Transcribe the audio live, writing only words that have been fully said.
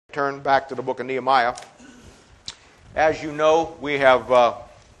Turn back to the book of Nehemiah. As you know, we have...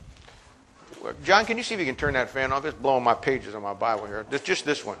 John, can you see if you can turn that fan off? It's blowing my pages on my Bible here. Just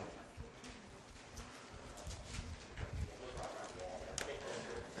this one.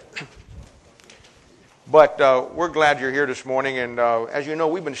 But we're glad you're here this morning. And as you know,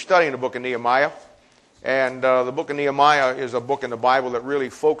 we've been studying the book of Nehemiah. And the book of Nehemiah is a book in the Bible that really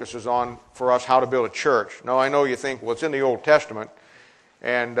focuses on, for us, how to build a church. Now, I know you think, well, it's in the Old Testament.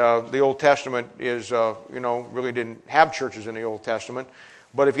 And the Old Testament is, really didn't have churches in the Old Testament.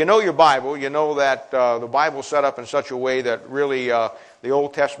 But if you know your Bible, you know that the Bible's set up in such a way that really the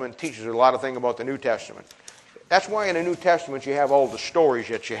Old Testament teaches a lot of things about the New Testament. That's why in the New Testament you have all the stories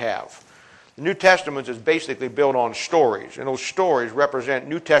that you have. The New Testament is basically built on stories, and those stories represent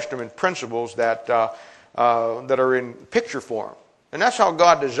New Testament principles that are in picture form. And that's how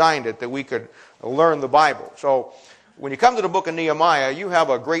God designed it, that we could learn the Bible. So when you come to the book of Nehemiah, you have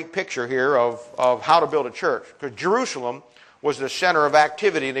a great picture here of how to build a church. Because Jerusalem was the center of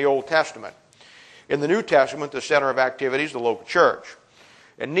activity in the Old Testament. In the New Testament, the center of activity is the local church.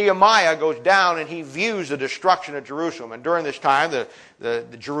 And Nehemiah goes down and he views the destruction of Jerusalem. And during this time, the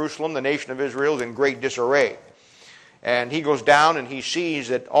Jerusalem, the nation of Israel, is in great disarray. And he goes down and he sees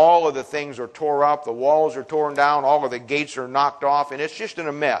that all of the things are tore up, the walls are torn down, all of the gates are knocked off, and it's just in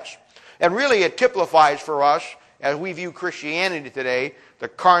a mess. And really it typifies for us, as we view Christianity today, the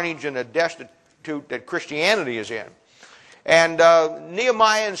carnage and the destitute that Christianity is in. And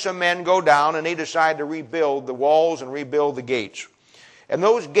Nehemiah and some men go down and they decide to rebuild the walls and rebuild the gates. And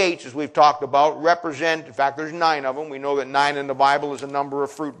those gates, as we've talked about, represent, in fact there's 9 of them. We know that 9 in the Bible is a number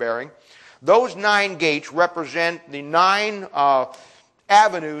of fruit bearing. Those 9 gates represent the 9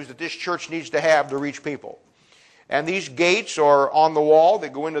 avenues that this church needs to have to reach people. And these gates are on the wall. They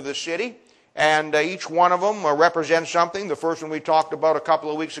go into the city. And each one of them represents something. The first one we talked about a couple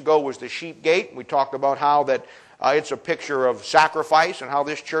of weeks ago was the sheep gate. We talked about how that it's a picture of sacrifice and how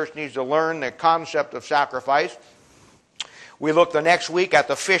this church needs to learn the concept of sacrifice. We looked the next week at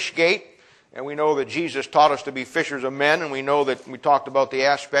the fish gate. And we know that Jesus taught us to be fishers of men. And we know that we talked about the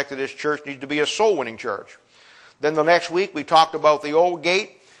aspect that this church needs to be a soul-winning church. Then the next week we talked about the old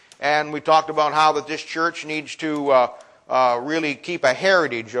gate. And we talked about how that this church needs to really keep a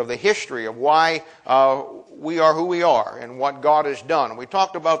heritage of the history of why we are who we are and what God has done. And we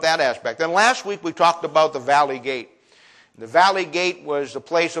talked about that aspect. Then last week we talked about the Valley Gate. The Valley Gate was the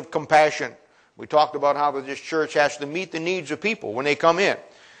place of compassion. We talked about how that this church has to meet the needs of people when they come in.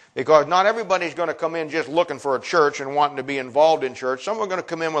 Because not everybody's going to come in just looking for a church and wanting to be involved in church. Some are going to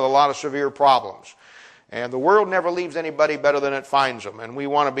come in with a lot of severe problems. And the world never leaves anybody better than it finds them. And we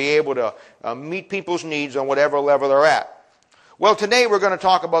want to be able to meet people's needs on whatever level they're at. Well, today we're going to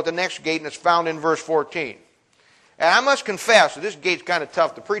talk about the next gate, and it's found in verse 14. And I must confess that this gate's kind of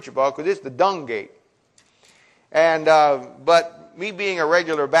tough to preach about because it's the dung gate. And but me being a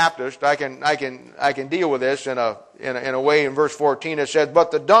regular Baptist, I can deal with this in a way. In verse 14 it says,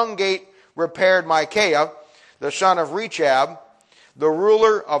 "But the dung gate repaired Micaiah, the son of Rechab, the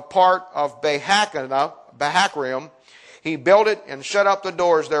ruler of part of Bahakrim. He built it and set up the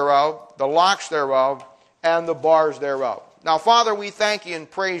doors thereof, the locks thereof, and the bars thereof." Now, Father, we thank you and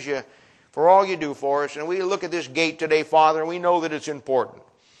praise you for all you do for us. And we look at this gate today, Father, and we know that it's important.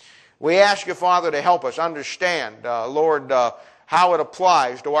 We ask you, Father, to help us understand, Lord, how it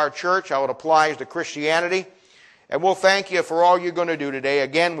applies to our church, how it applies to Christianity. And we'll thank you for all you're going to do today.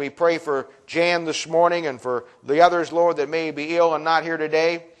 Again, we pray for Jan this morning and for the others, Lord, that may be ill and not here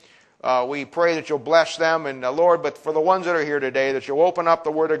today. We pray that you'll bless them. And, Lord, but for the ones that are here today, that you'll open up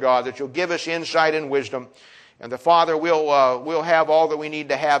the Word of God, that you'll give us insight and wisdom. And the Father, we'll have all that we need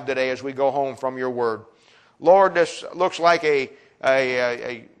to have today as we go home from your Word. Lord, this looks like a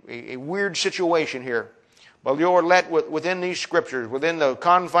weird situation here. But Lord, let within these Scriptures, within the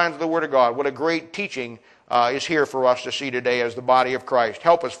confines of the Word of God, what a great teaching is here for us to see today as the body of Christ.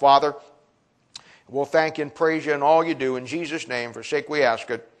 Help us, Father. We'll thank you and praise you in all you do. In Jesus' name, for sake we ask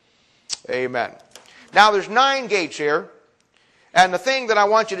it. Amen. Now, there's 9 gates here. And the thing that I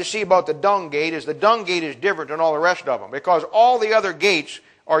want you to see about the dung gate is the dung gate is different than all the rest of them. Because all the other gates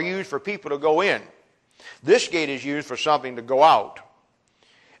are used for people to go in. This gate is used for something to go out.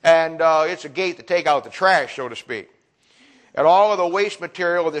 And it's a gate to take out the trash, so to speak. And all of the waste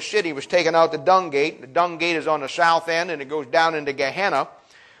material of the city was taken out the dung gate. The dung gate is on the south end, and it goes down into Gehenna,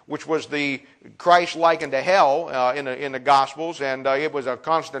 which was the Christ likened to hell in the Gospels, and it was a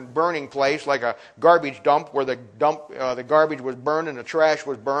constant burning place, like a garbage dump, where the garbage was burned and the trash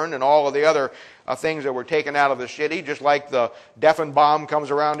was burned, and all of the other things that were taken out of the city, just like the Deffenbaum comes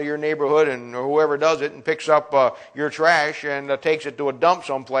around to your neighborhood, and whoever does it, and picks up your trash and takes it to a dump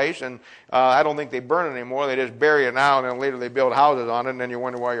someplace. And I don't think they burn it anymore; they just bury it now, and then later they build houses on it, and then you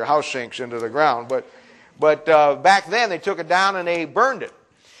wonder why your house sinks into the ground. But back then they took it down and they burned it.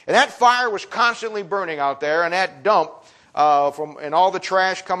 And that fire was constantly burning out there, and that dump and all the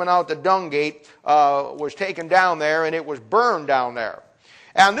trash coming out the dung gate was taken down there, and it was burned down there.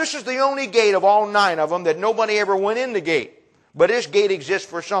 And this is the only gate of all 9 of them that nobody ever went in the gate. But this gate exists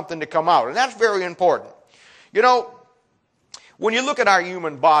for something to come out, and that's very important. You know, when you look at our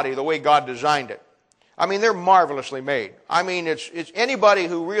human body, the way God designed it, I mean, they're marvelously made. I mean, it's anybody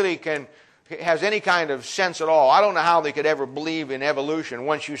who really has any kind of sense at all. I don't know how they could ever believe in evolution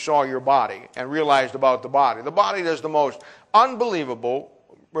once you saw your body and realized about the body. The body is the most unbelievable,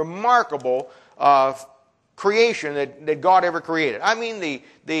 remarkable creation that God ever created. I mean,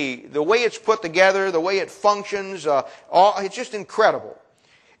 the way it's put together, the way it functions, it's just incredible.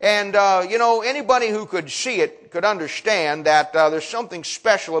 And, you know, anybody who could see it could understand that there's something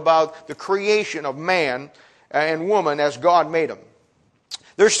special about the creation of man and woman as God made them.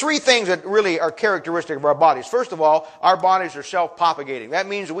 There's 3 things that really are characteristic of our bodies. First of all, our bodies are self-propagating. That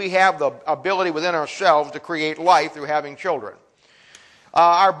means we have the ability within ourselves to create life through having children.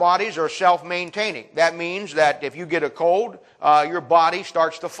 Our bodies are self-maintaining. That means that if you get a cold, your body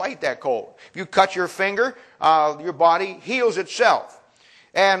starts to fight that cold. If you cut your finger, your body heals itself.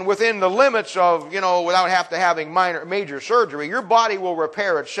 And within the limits of, you know, without having major surgery, your body will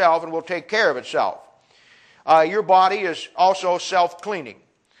repair itself and will take care of itself. Your body is also self-cleaning.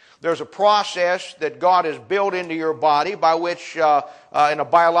 There's a process that God has built into your body by which, in a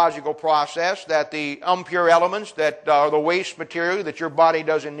biological process, that the impure elements that are the waste material that your body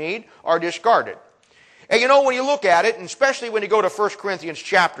doesn't need are discarded. And you know, when you look at it, and especially when you go to 1 Corinthians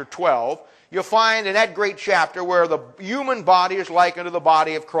chapter 12, you'll find in that great chapter where the human body is likened to the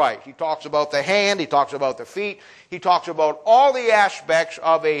body of Christ. He talks about the hand, he talks about the feet, he talks about all the aspects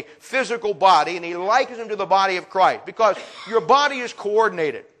of a physical body, and he likens them to the body of Christ because your body is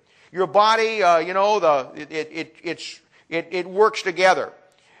coordinated. Your body, you know, it works together.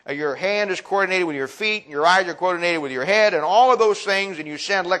 Your hand is coordinated with your feet, and your eyes are coordinated with your head, and all of those things, and you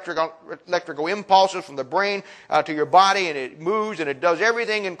send electrical impulses from the brain to your body, and it moves, and it does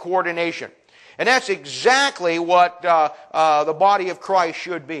everything in coordination. And that's exactly what the body of Christ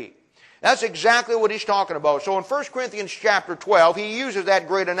should be. That's exactly what he's talking about. So in 1 Corinthians chapter 12, he uses that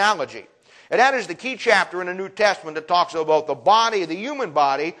great analogy. And that is the key chapter in the New Testament that talks about the body, the human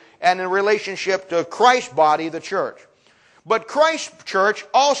body, and in relationship to Christ's body, the church. But Christ's church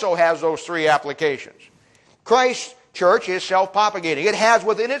also has those 3 applications. Christ's church is self-propagating. It has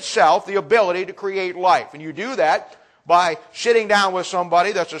within itself the ability to create life. And you do that by sitting down with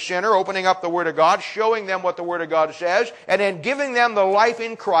somebody that's a sinner, opening up the Word of God, showing them what the Word of God says, and then giving them the life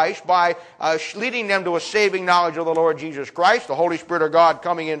in Christ by leading them to a saving knowledge of the Lord Jesus Christ, the Holy Spirit of God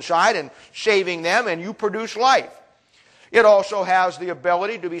coming inside and saving them, and you produce life. It also has the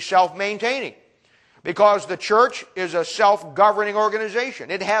ability to be self-maintaining, because the church is a self-governing organization.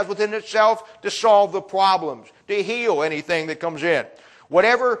 It has within itself to solve the problems, to heal anything that comes in.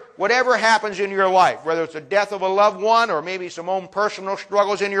 Whatever happens in your life, whether it's the death of a loved one or maybe some own personal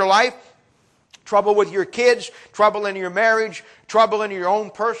struggles in your life, trouble with your kids, trouble in your marriage, trouble in your own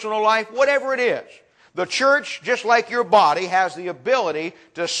personal life, whatever it is, the church, just like your body, has the ability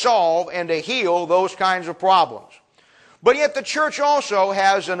to solve and to heal those kinds of problems. But yet the church also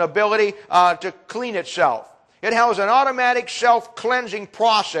has an ability to clean itself. It has an automatic self-cleansing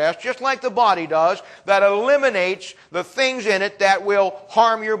process, just like the body does, that eliminates the things in it that will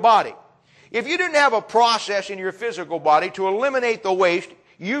harm your body. If you didn't have a process in your physical body to eliminate the waste,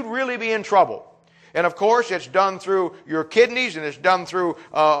 you'd really be in trouble. And of course, it's done through your kidneys, and it's done through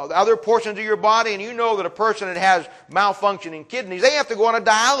other portions of your body. And you know that a person that has malfunctioning kidneys, they have to go on a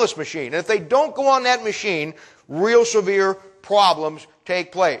dialysis machine. And if they don't go on that machine, real severe problems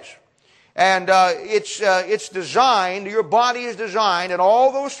take place. And it's designed, your body is designed in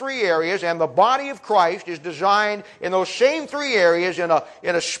all those 3 areas, and the body of Christ is designed in those same 3 areas in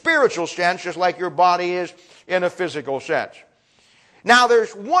a spiritual sense, just like your body is in a physical sense. Now,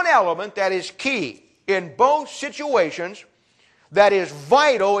 there's one element that is key in both situations that is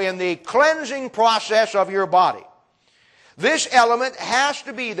vital in the cleansing process of your body. This element has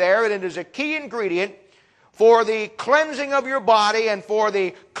to be there, and it is a key ingredient for the cleansing of your body and for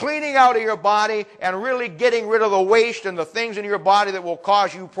the cleaning out of your body and really getting rid of the waste and the things in your body that will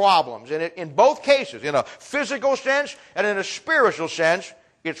cause you problems. And in both cases, in a physical sense and in a spiritual sense,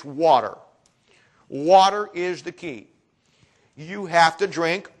 it's water. Water is the key. You have to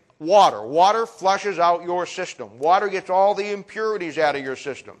drink water. Water flushes out your system. Water gets all the impurities out of your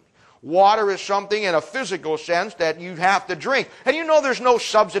system. Water is something in a physical sense that you have to drink. And you know there's no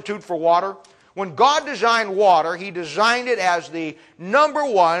substitute for water. When God designed water, He designed it as the number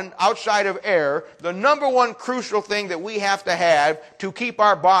one, outside of air, the number one crucial thing that we have to keep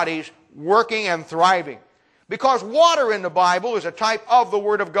our bodies working and thriving. Because water in the Bible is a type of the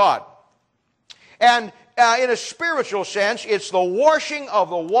Word of God. And in a spiritual sense, it's the washing of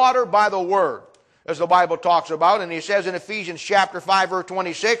the water by the Word, as the Bible talks about. And He says in Ephesians chapter 5, verse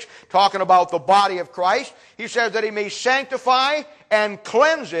 26, talking about the body of Christ, He says that He may sanctify and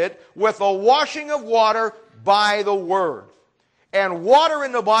cleanse it with the washing of water by the Word. And water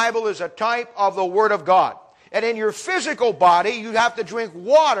in the Bible is a type of the Word of God. And in your physical body, you have to drink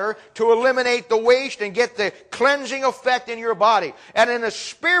water to eliminate the waste and get the cleansing effect in your body. And in a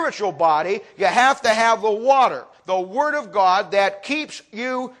spiritual body, you have to have the water, the Word of God that keeps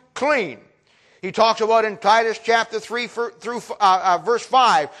you clean. He talks about in Titus chapter 3 through verse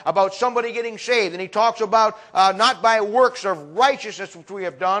 5 about somebody getting saved. And he talks about not by works of righteousness which we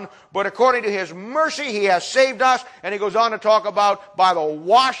have done, but according to His mercy He has saved us. And he goes on to talk about by the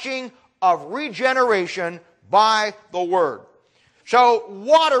washing of regeneration by the Word. So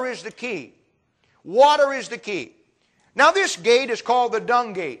water is the key. Water is the key. Now this gate is called the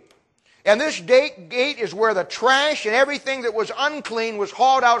dung gate. And this gate is where the trash and everything that was unclean was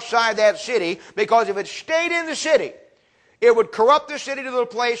hauled outside that city, because if it stayed in the city, it would corrupt the city to the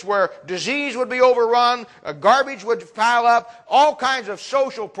place where disease would be overrun, garbage would pile up, all kinds of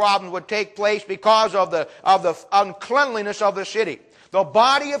social problems would take place because of the uncleanliness of the city. The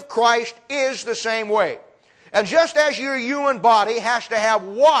body of Christ is the same way. And just as your human body has to have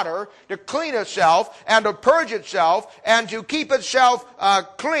water to clean itself and to purge itself and to keep itself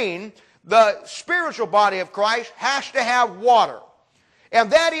clean, the spiritual body of Christ has to have water.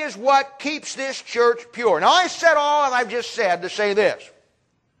 And that is what keeps this church pure. Now I said all that I've just said to say this.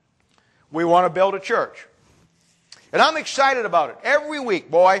 We want to build a church. And I'm excited about it. Every week,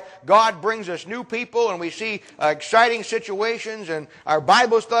 boy, God brings us new people and we see exciting situations, and our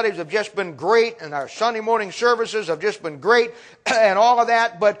Bible studies have just been great, and our Sunday morning services have just been great and all of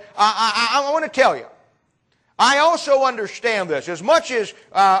that. But I want to tell you, I also understand this. As much as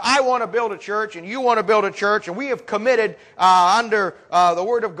I want to build a church and you want to build a church, and we have committed under the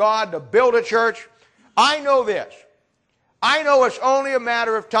Word of God to build a church, I know this. I know it's only a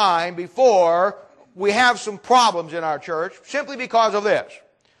matter of time before we have some problems in our church, simply because of this.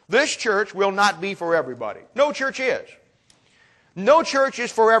 This church will not be for everybody. No church is. No church is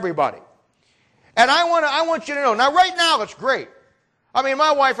for everybody. And I want you to know, now right now it's great. I mean,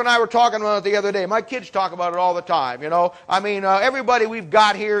 my wife and I were talking about it the other day. My kids talk about it all the time, you know. I mean, everybody we've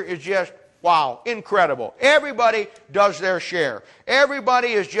got here is just, wow, incredible. Everybody does their share. Everybody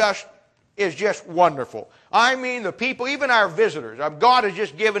is just wonderful. I mean, the people, even our visitors. God has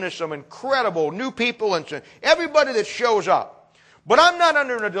just given us some incredible new people and everybody that shows up. But I'm not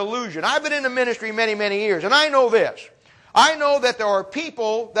under a delusion. I've been in the ministry many, many years, and I know this. I know that there are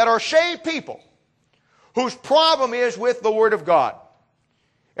people that are saved people whose problem is with the Word of God.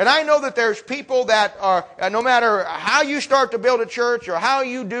 And I know that there's people that are, no matter how you start to build a church or how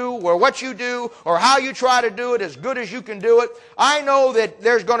you do or what you do or how you try to do it as good as you can do it, I know that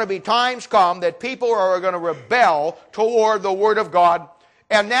there's going to be times come that people are going to rebel toward the Word of God,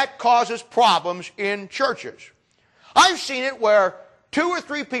 and that causes problems in churches. I've seen it where 2 or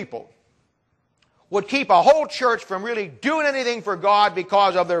 3 people would keep a whole church from really doing anything for God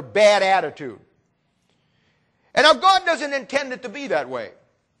because of their bad attitude. And now God doesn't intend it to be that way.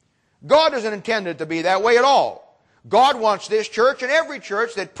 God doesn't intend it to be that way at all. God wants this church and every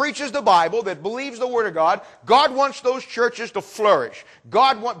church that preaches the Bible, that believes the Word of God, God wants those churches to flourish.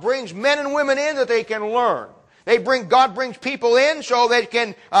 God brings men and women in that they can learn. God brings people in so they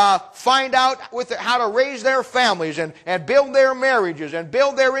can find out how to raise their families and build their marriages and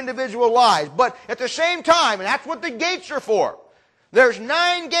build their individual lives. But at the same time, and that's what the gates are for, there's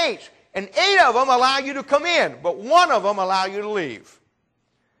 9 gates, and 8 of them allow you to come in, but 1 of them allow you to leave.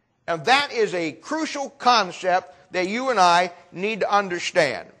 And that is a crucial concept that you and I need to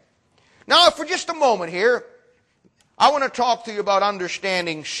understand. Now, for just a moment here, I want to talk to you about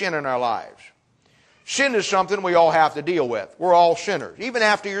understanding sin in our lives. Sin is something we all have to deal with. We're all sinners. Even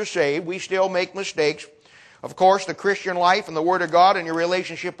after you're saved, we still make mistakes. Of course, the Christian life and the Word of God and your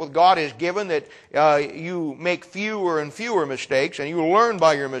relationship with God is given that you make fewer and fewer mistakes, and you learn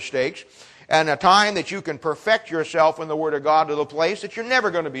by your mistakes, and a time that you can perfect yourself in the Word of God to the place that you're never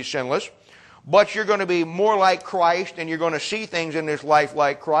going to be sinless, but you're going to be more like Christ, and you're going to see things in this life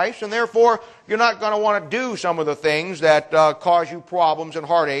like Christ, and therefore you're not going to want to do some of the things that cause you problems and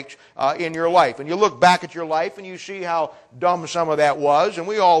heartaches in your life. And you look back at your life and you see how dumb some of that was, and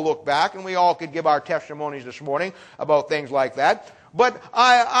we all look back, and we all could give our testimonies this morning about things like that. But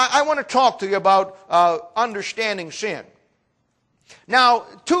I want to talk to you about understanding sin. Now,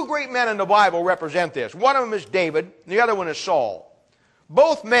 two great men in the Bible represent this. One of them is David, and the other one is Saul.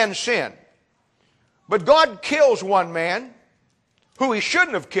 Both men sin. But God kills one man who He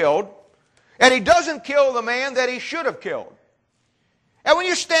shouldn't have killed, and He doesn't kill the man that He should have killed. And when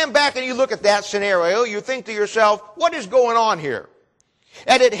you stand back and you look at that scenario, you think to yourself, what is going on here?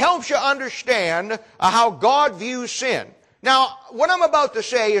 And it helps you understand how God views sin. Now, what I'm about to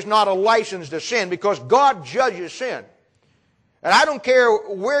say is not a license to sin, because God judges sin. And I don't care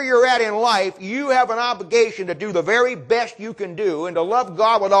where you're at in life, you have an obligation to do the very best you can do and to love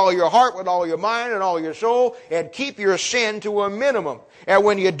God with all your heart, with all your mind, and all your soul, and keep your sin to a minimum. And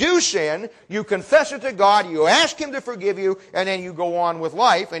when you do sin, you confess it to God, you ask Him to forgive you, and then you go on with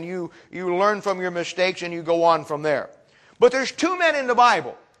life, and you learn from your mistakes, and you go on from there. But there's two men in the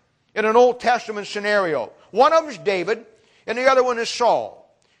Bible in an Old Testament scenario. One of them is David, and the other one is Saul.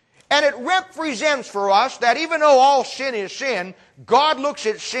 And it represents for us that even though all sin is sin, God looks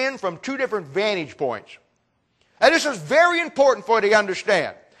at sin from two different vantage points. And this is very important for you to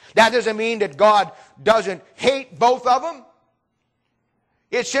understand. That doesn't mean that God doesn't hate both of them.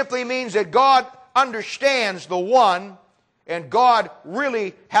 It simply means that God understands the one, and God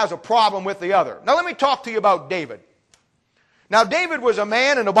really has a problem with the other. Now let me talk to you about David. Now David was a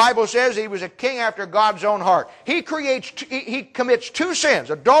man, and the Bible says he was a king after God's own heart. He commits two sins,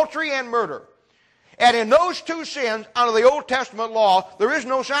 adultery and murder. And in those two sins, under the Old Testament law, there is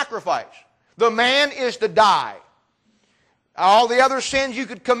no sacrifice. The man is to die. All the other sins you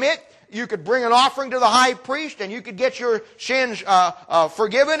could commit, you could bring an offering to the high priest, and you could get your sins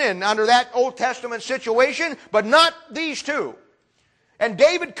forgiven and under that Old Testament situation, but not these two. And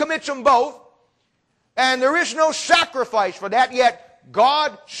David commits them both. And there is no sacrifice for that, yet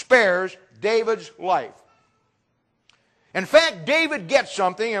God spares David's life. In fact, David gets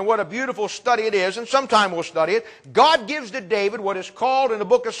something, and what a beautiful study it is, and sometime we'll study it. God gives to David what is called in the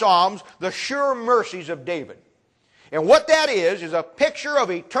book of Psalms the sure mercies of David. And what that is a picture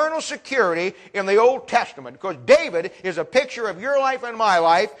of eternal security in the Old Testament, because David is a picture of your life and my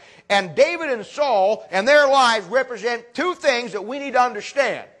life, and David and Saul and their lives represent two things that we need to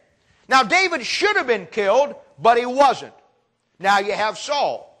understand. Now, David should have been killed, but he wasn't. Now you have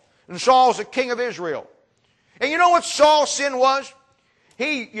Saul, and Saul's the king of Israel. And you know what Saul's sin was?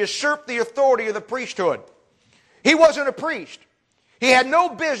 He usurped the authority of the priesthood. He wasn't a priest. He had no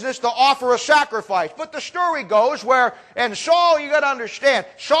business to offer a sacrifice. But the story goes where, and Saul, you got to understand,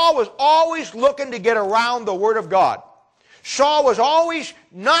 Saul was always looking to get around the Word of God. Saul was always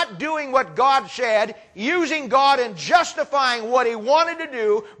not doing what God said, using God and justifying what he wanted to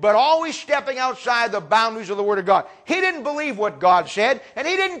do, but always stepping outside the boundaries of the Word of God. He didn't believe what God said, and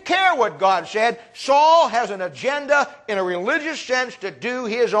he didn't care what God said. Saul has an agenda in a religious sense to do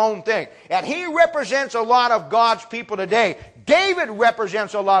his own thing. And he represents a lot of God's people today. David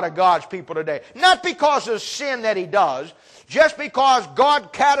represents a lot of God's people today. Not because of sin that he does, just because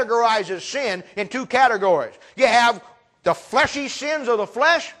God categorizes sin in two categories. You have the fleshy sins of the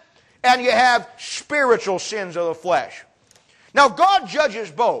flesh, and you have spiritual sins of the flesh. Now, God judges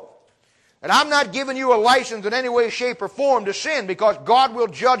both. And I'm not giving you a license in any way, shape, or form to sin, because God will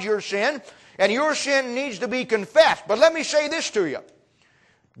judge your sin, and your sin needs to be confessed. But let me say this to you.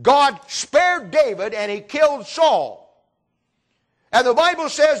 God spared David, and He killed Saul. And the Bible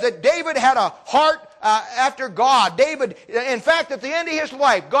says that David had a heart after God. David, in fact, at the end of his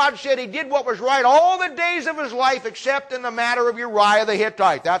life, God said he did what was right all the days of his life except in the matter of Uriah the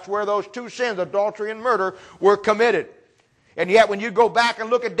Hittite. That's where those two sins, adultery and murder, were committed. And yet when you go back and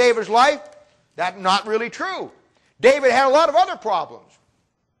look at David's life, that's not really true. David had a lot of other problems.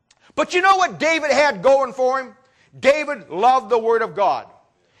 But you know what David had going for him? David loved the Word of God.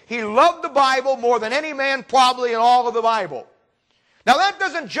 He loved the Bible more than any man probably in all of the Bible. Now that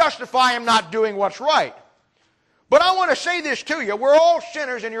doesn't justify him not doing what's right. But I want to say this to you. We're all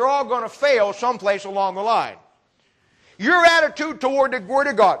sinners, and you're all going to fail someplace along the line. Your attitude toward the Word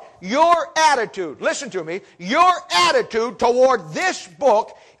of God, your attitude, listen to me, your attitude toward this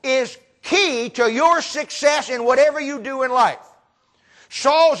book is key to your success in whatever you do in life.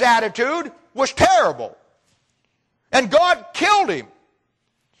 Saul's attitude was terrible. And God killed him.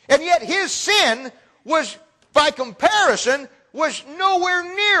 And yet his sin was, by comparison, was nowhere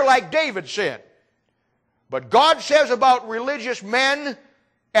near like David's sin. But God says about religious men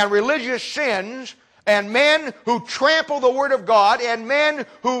and religious sins, and men who trample the Word of God, and men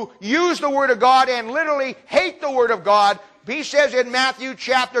who use the Word of God and literally hate the Word of God. He says in Matthew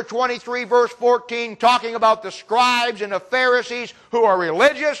chapter 23, verse 14, talking about the scribes and the Pharisees who are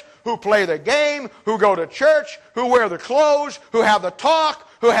religious, who play the game, who go to church, who wear the clothes, who have the talk,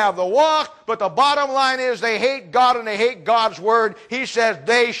 who have the walk, but the bottom line is they hate God and they hate God's Word. He says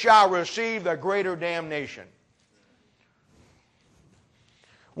they shall receive the greater damnation.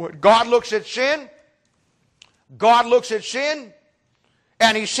 When God looks at sin, God looks at sin,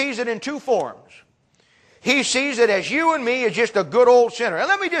 and He sees it in two forms. He sees it as you and me as just a good old sinner. And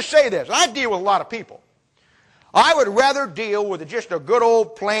let me just say this. I deal with a lot of people. I would rather deal with just a good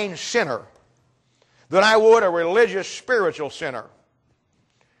old plain sinner than I would a religious spiritual sinner.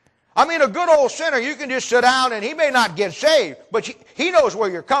 I mean, a good old sinner, you can just sit down and he may not get saved, but he knows where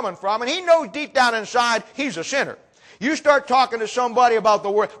you're coming from, and he knows deep down inside he's a sinner. You start talking to somebody about the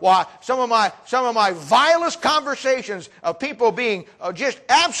Word. Well, some of my vilest conversations of people being just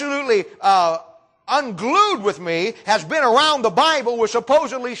absolutely unglued with me has been around the Bible with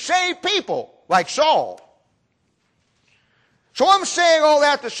supposedly saved people like Saul. So I'm saying all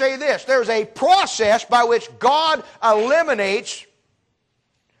that to say this. There's a process by which God eliminates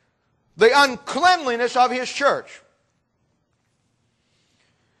the uncleanliness of His church.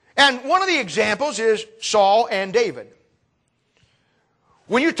 And one of the examples is Saul and David.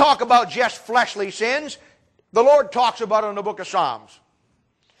 When you talk about just fleshly sins, the Lord talks about it in the book of Psalms.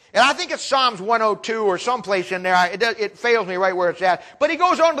 And I think it's Psalms 102 or someplace in there. It fails me right where it's at. But he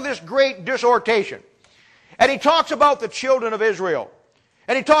goes on to this great dissertation. And he talks about the children of Israel.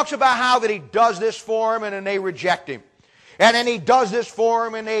 And he talks about how that he does this for them and then they reject him. And then he does this for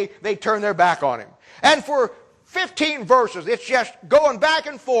them and they turn their back on him. And for 15 verses, it's just going back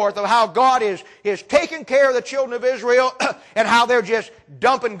and forth of how God is taking care of the children of Israel and how they're just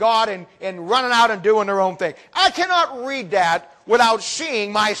dumping God and running out and doing their own thing. I cannot read that without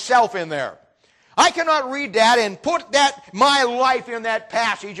seeing myself in there. I cannot read that and put my life in that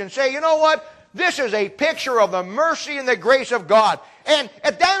passage and say, you know what? This is a picture of the mercy and the grace of God. And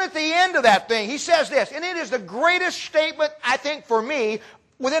down at the end of that thing, he says this, and it is the greatest statement, I think, for me,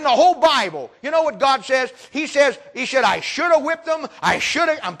 within the whole Bible. You know what God says? He said, I should have whipped them.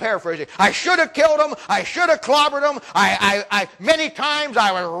 I'm paraphrasing. I should have killed them. I should have clobbered them. Many times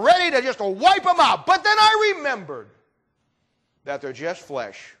I was ready to just wipe them out. But then I remembered that they're just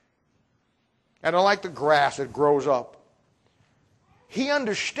flesh. And they're like the grass that grows up. He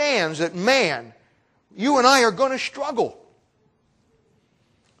understands that, man, you and I are going to struggle.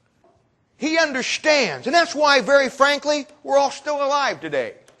 He understands. And that's why, very frankly, we're all still alive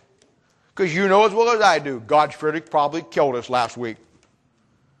today. Because you know as well as I do, God's critic probably killed us last week.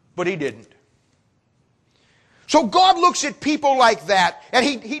 But He didn't. So God looks at people like that, and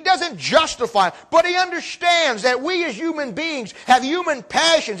He doesn't justify, but He understands that we as human beings have human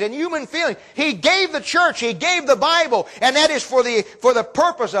passions and human feelings. He gave the church, He gave the Bible, and that is for the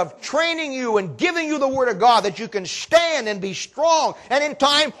purpose of training you and giving you the Word of God that you can stand and be strong and in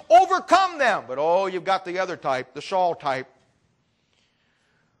time overcome them. But oh, you've got the other type, the Saul type,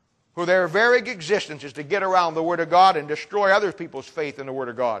 who their very existence is to get around the Word of God and destroy other people's faith in the Word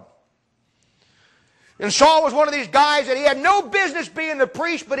of God. And Saul was one of these guys that he had no business being the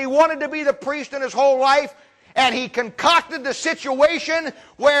priest, but he wanted to be the priest in his whole life. And he concocted the situation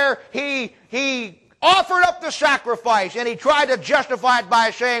where he offered up the sacrifice and he tried to justify it by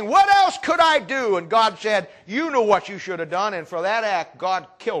saying, what else could I do? And God said, you know what you should have done. And for that act, God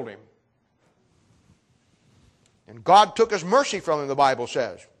killed him. And God took His mercy from him, the Bible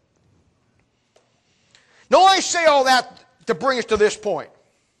says. Now I say all that to bring us to this point.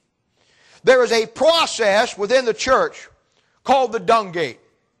 There is a process within the church called the dung gate.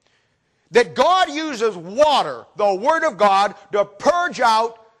 That God uses water, the Word of God, to purge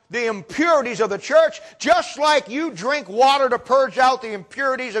out the impurities of the church, just like you drink water to purge out the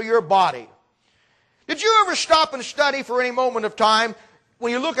impurities of your body. Did you ever stop and study for any moment of time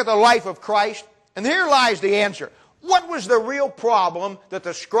when you look at the life of Christ? And here lies the answer. What was the real problem that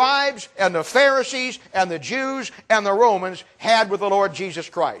the scribes and the Pharisees and the Jews and the Romans had with the Lord Jesus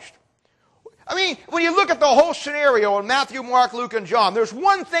Christ? I mean, when you look at the whole scenario in Matthew, Mark, Luke, and John, there's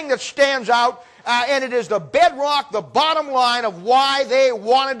one thing that stands out, and it is the bedrock, the bottom line of why they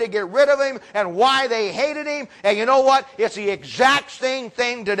wanted to get rid of Him and why they hated Him. And you know what? It's the exact same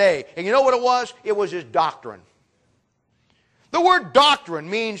thing today. And you know what it was? It was His doctrine. The word doctrine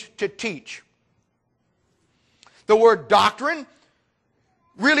means to teach. The word doctrine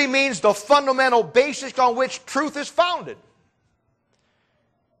really means the fundamental basis on which truth is founded.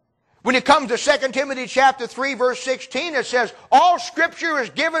 When it comes to 2 Timothy chapter 3, verse 16, it says, all Scripture is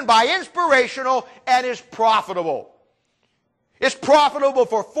given by inspirational and is profitable. It's profitable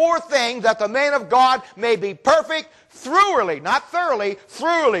for four things, that the man of God may be perfect, thoroughly, not thoroughly,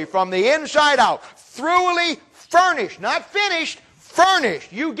 thoroughly, from the inside out. Thoroughly furnished, not finished,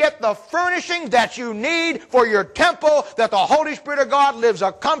 furnished. You get the furnishing that you need for your temple, that the Holy Spirit of God lives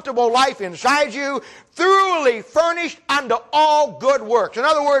a comfortable life inside you, thoroughly furnished unto all good works. In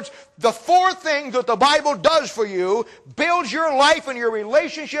other words, the four things that the Bible does for you builds your life and your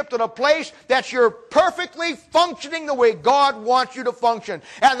relationship to the place that you're perfectly functioning the way God wants you to function.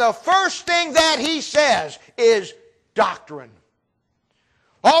 And the first thing that He says is doctrine.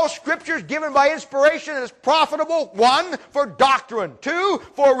 All Scripture is given by inspiration and is profitable. 1, for doctrine. 2,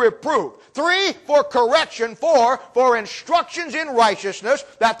 for reproof. 3, for correction. 4, for instructions in righteousness,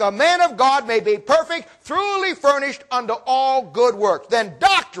 that the man of God may be perfect, thoroughly furnished unto all good works. Then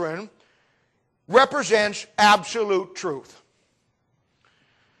doctrine represents absolute truth.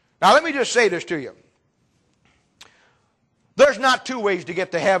 Now let me just say this to you. There's not two ways to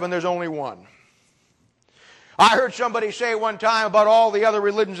get to heaven, there's only one. I heard somebody say one time about all the other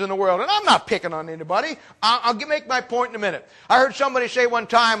religions in the world, and I'm not picking on anybody. I'll make my point in a minute. I heard somebody say one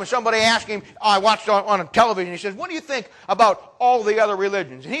time, when somebody asked him, I watched on television, he says, what do you think about all the other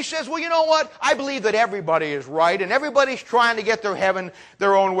religions? And he says, well, you know what? I believe that everybody is right, and everybody's trying to get to heaven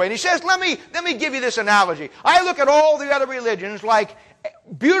their own way. And he says, let me give you this analogy. I look at all the other religions like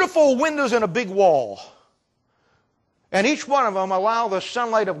beautiful windows in a big wall. And each one of them allow the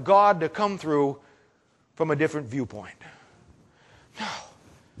sunlight of God to come through from a different viewpoint. No,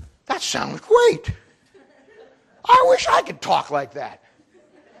 that sounds great. I wish I could talk like that.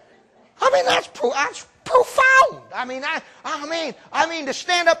 I mean, that's profound. I mean, to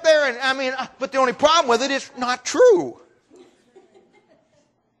stand up there and, but the only problem with it is not true.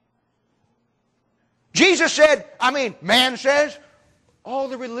 Jesus said, man says, all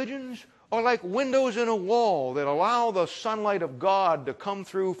the religions are like windows in a wall that allow the sunlight of God to come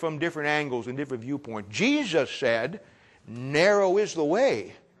through from different angles and different viewpoints. Jesus said, narrow is the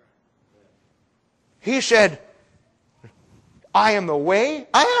way. He said, I am the way.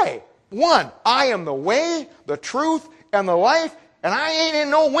 I am the way, the truth, and the life, and I ain't in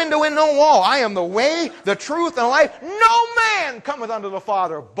no window in no wall. I am the way, the truth, and the life. No man cometh unto the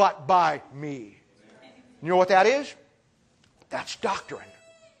Father but by me. You know what that is? That's doctrine.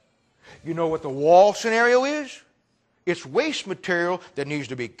 You know what the wall scenario is? It's waste material that needs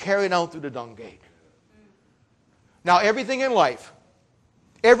to be carried out through the dung gate. Now, everything in life,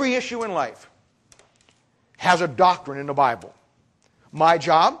 every issue in life, has a doctrine in the Bible. My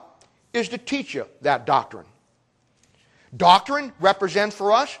job is to teach you that doctrine. Doctrine represents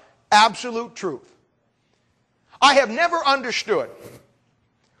for us absolute truth. I have never understood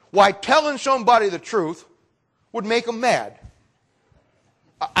why telling somebody the truth would make them mad.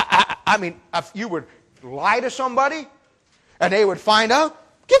 If you would lie to somebody and they would find out,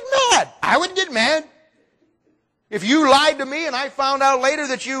 get mad. I would get mad. If you lied to me and I found out later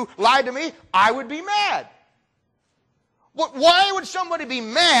that you lied to me, I would be mad. But why would somebody be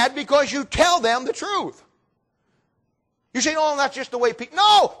mad because you tell them the truth? You say, oh, that's just the way people...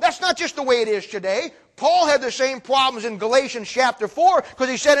 No, that's not just the way it is today. Paul had the same problems in Galatians chapter 4 because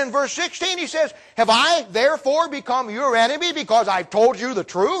he said in verse 16, he says, have I therefore become your enemy because I've told you the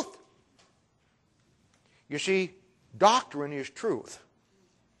truth? You see, doctrine is truth.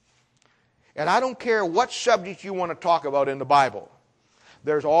 And I don't care what subject you want to talk about in the Bible.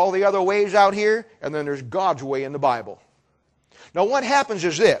 There's all the other ways out here, and then there's God's way in the Bible. Now what happens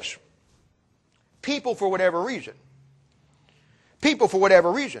is this. People, for whatever reason,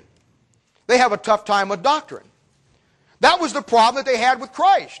 they have a tough time with doctrine. That was the problem that they had with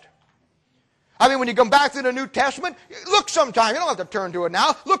Christ. When you come back to the New Testament, look sometime. You don't have to turn to it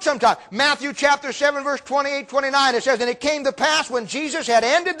now. Look sometime. Matthew chapter 7, verse 28, 29, it says, and it came to pass when Jesus had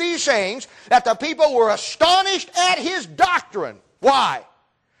ended these sayings that the people were astonished at His doctrine. Why?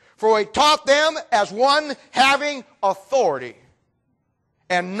 For He taught them as one having authority,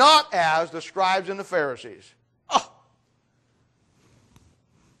 and not as the scribes and the Pharisees.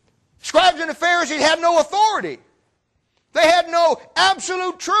 Scribes and the Pharisees had no authority. They had no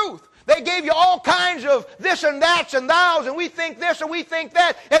absolute truth. They gave you all kinds of this and that's and thous, and we think this and we think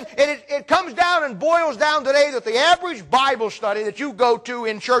that. And it comes down and boils down today that the average Bible study that you go to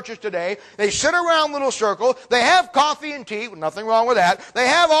in churches today, they sit around a little circle, they have coffee and tea, nothing wrong with that. They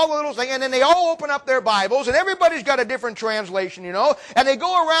have all the little things, and then they all open up their Bibles, and everybody's got a different translation, you know. And they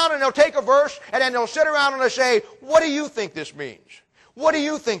go around and they'll take a verse, and then they'll sit around and they'll say, what do you think this means? What do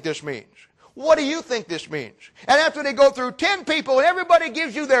you think this means? What do you think this means? And after they go through 10 people and everybody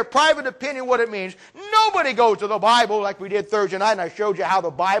gives you their private opinion what it means, nobody goes to the Bible like we did Thursday night and I showed you how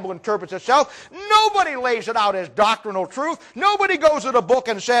the Bible interprets itself. Nobody lays it out as doctrinal truth. Nobody goes to the book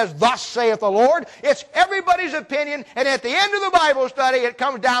and says, thus saith the Lord. It's everybody's opinion, and at the end of the Bible study it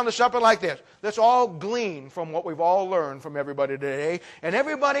comes down to something like this. Let's all glean from what we've all learned from everybody today. And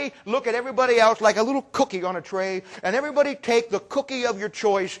everybody look at everybody else like a little cookie on a tray. And everybody take the cookie of your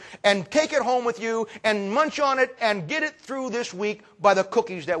choice and take it home with you and munch on it and get it through this week by the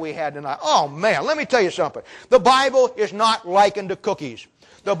cookies that we had tonight. Oh man, let me tell you something. The Bible is not likened to cookies.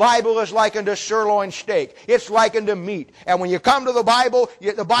 The Bible is likened to sirloin steak. It's likened to meat. And when you come to the Bible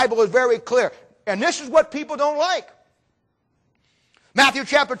is very clear. And this is what people don't like. Matthew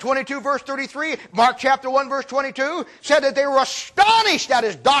chapter 22 verse 33, Mark chapter 1 verse 22 said that they were astonished at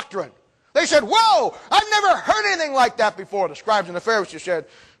his doctrine. They said, whoa, I've never heard anything like that before. The scribes and the Pharisees said,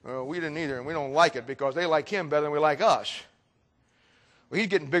 we didn't either, and we don't like it because they like him better than we like us. Well, he's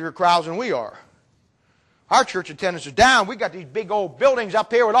getting bigger crowds than we are. Our church attendance is down. We got these big old buildings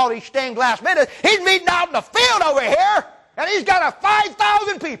up here with all these stained glass windows. He's meeting out in the field over here, and he's got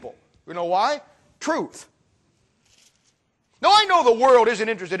 5,000 people. You know why? Truth. Now, I know the world isn't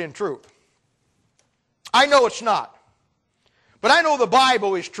interested in truth. I know it's not. But I know the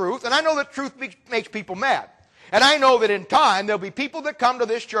Bible is truth, and I know that truth makes people mad. And I know that in time, there'll be people that come to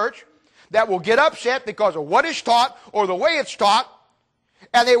this church that will get upset because of what is taught or the way it's taught,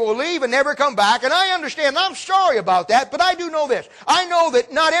 and they will leave and never come back. And I understand, I'm sorry about that, but I do know this. I know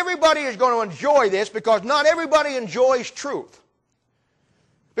that not everybody is going to enjoy this because not everybody enjoys truth.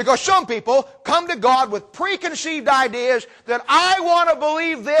 Because some people come to God with preconceived ideas that I want to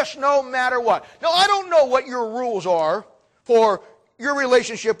believe this no matter what. Now, I don't know what your rules are for your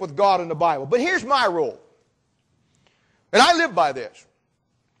relationship with God in the Bible, but here's my rule. And I live by this.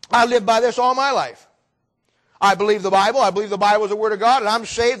 I lived by this all my life. I believe the Bible. I believe the Bible is the Word of God, and I'm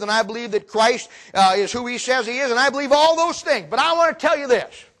saved, and I believe that Christ is who He says He is, and I believe all those things. But I want to tell you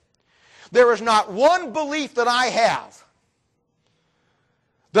this. There is not one belief that I have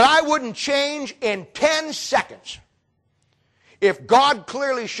that I wouldn't change in 10 seconds if God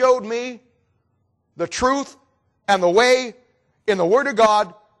clearly showed me the truth and the way in the Word of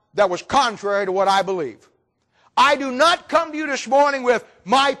God that was contrary to what I believe. I do not come to you this morning with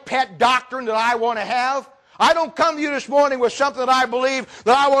my pet doctrine that I want to have. I don't come to you this morning with something that I believe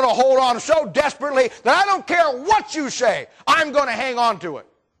that I want to hold on to so desperately that I don't care what you say, I'm going to hang on to it.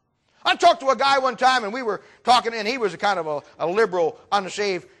 I talked to a guy one time, and we were talking, and he was a kind of a liberal,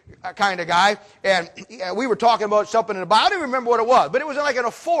 unsaved kind of guy, and we were talking about something in the Bible. I don't remember what it was, but it was like in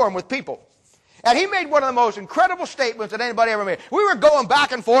a forum with people. And he made one of the most incredible statements that anybody ever made. We were going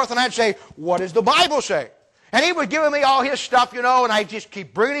back and forth, and I'd say, what does the Bible say? And he was giving me all his stuff, you know, and I just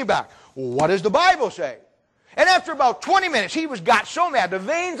keep bringing him back. What does the Bible say? And after about 20 minutes, he got so mad. The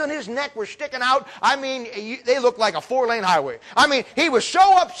veins on his neck were sticking out. I mean, they looked like a 4-lane highway. I mean, he was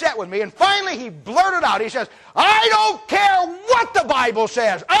so upset with me. And finally, he blurted out. He says, I don't care what the Bible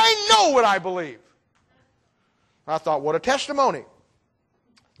says. I know what I believe. I thought, what a testimony.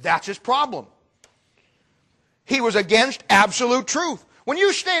 That's his problem. He was against absolute truth. When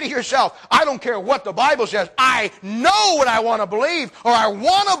you say to yourself, I don't care what the Bible says, I know what I want to believe, or I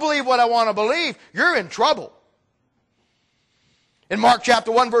want to believe what I want to believe, you're in trouble. In Mark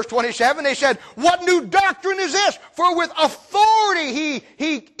chapter 1 verse 27, they said, what new doctrine is this? For with authority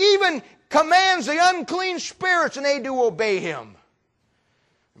he even commands the unclean spirits, and they do obey him.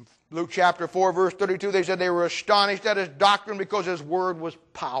 In Luke chapter 4 verse 32, they said they were astonished at his doctrine because his word was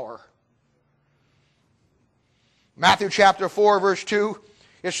power. Matthew chapter 4 verse 2,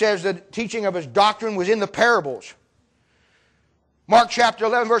 it says that teaching of his doctrine was in the parables. Mark chapter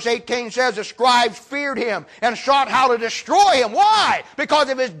 11 verse 18 says the scribes feared him and sought how to destroy him. Why? Because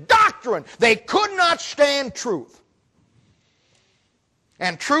of his doctrine. They could not stand truth.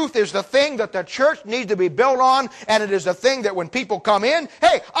 And truth is the thing that the church needs to be built on, and it is the thing that when people come in,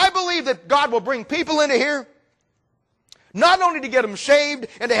 hey, I believe that God will bring people into here not only to get them saved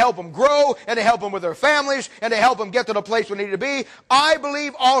and to help them grow and to help them with their families and to help them get to the place we need to be. I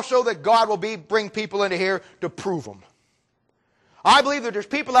believe also that God will bring people into here to prove them. I believe that there's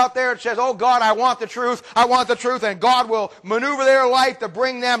people out there that says, oh God, I want the truth, and God will maneuver their life to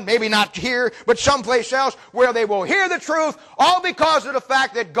bring them, maybe not here, but someplace else, where they will hear the truth, all because of the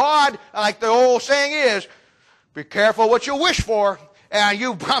fact that God, like the old saying is, be careful what you wish for, and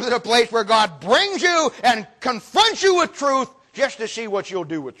you come to a place where God brings you and confronts you with truth, just to see what you'll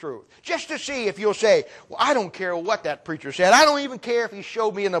do with truth. Just to see if you'll say, well, I don't care what that preacher said. I don't even care if he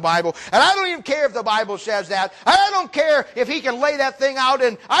showed me in the Bible. And I don't even care if the Bible says that. And I don't care if he can lay that thing out.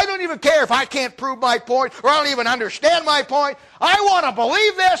 And I don't even care if I can't prove my point or I don't even understand my point. I want to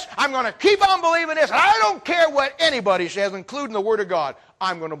believe this. I'm going to keep on believing this. And I don't care what anybody says, including the Word of God.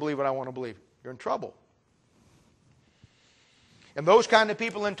 I'm going to believe what I want to believe. You're in trouble. And those kind of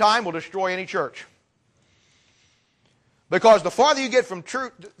people in time will destroy any church. Because the farther you get from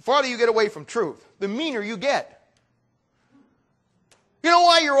truth, the farther you get away from truth, the meaner you get. You know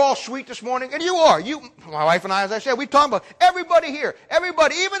why you're all sweet this morning? And you are. My wife and I, as I said, we talk about everybody here.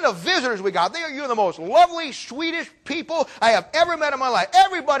 Everybody, even the visitors we got. You're the most lovely, sweetest people I have ever met in my life.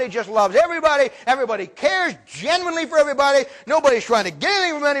 Everybody just loves everybody. Everybody cares genuinely for everybody. Nobody's trying to get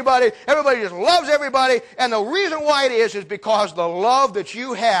anything from anybody. Everybody just loves everybody. And the reason why it is because the love that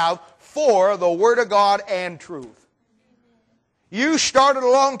you have for the Word of God and truth. You started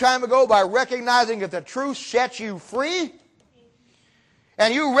a long time ago by recognizing that the truth sets you free.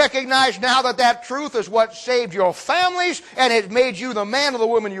 And you recognize now that that truth is what saved your families and it made you the man or the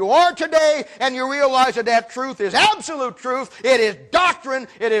woman you are today. And you realize that that truth is absolute truth. It is doctrine.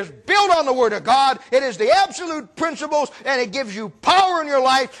 It is built on the Word of God. It is the absolute principles and it gives you power in your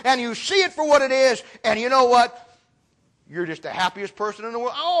life and you see it for what it is. And you know what? You're just the happiest person in the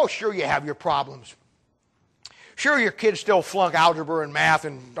world. Oh, sure you have your problems. Sure, your kids still flunk algebra and math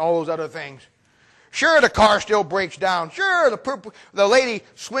and all those other things. Sure, the car still breaks down. Sure, the lady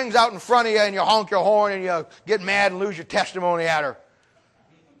swings out in front of you and you honk your horn and you get mad and lose your testimony at her.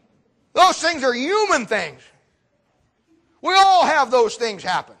 Those things are human things. We all have those things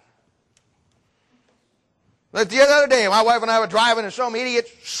happen. Like the other day, my wife and I were driving and some idiot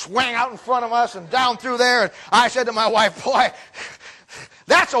swang out in front of us and down through there. And I said to my wife, boy,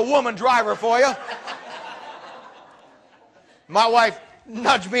 that's a woman driver for you. My wife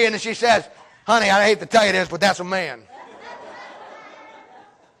nudged me in and she says, honey, I hate to tell you this, but that's a man.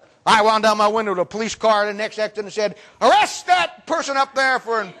 I wound down my window to a police car in the next exit and said, arrest that person up there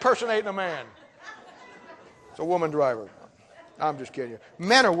for impersonating a man. It's a woman driver. I'm just kidding you.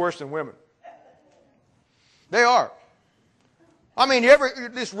 Men are worse than women. They are. I mean,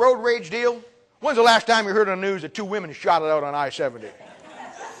 this road rage deal? When's the last time you heard on the news that 2 women shot it out on I-70?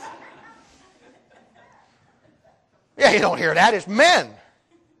 Yeah, you don't hear that. It's men.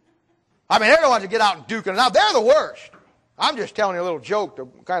 I mean, they're the ones that get out and duke it out. They're the worst. I'm just telling you a little joke to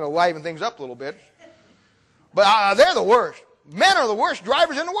kind of liven things up a little bit. But they're the worst. Men are the worst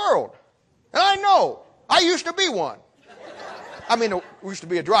drivers in the world. And I know. I used to be one. I mean, I used to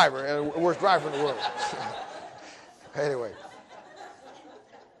be a driver, and the worst driver in the world. Anyway.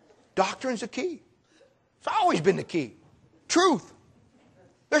 Doctrine's the key. It's always been the key. Truth.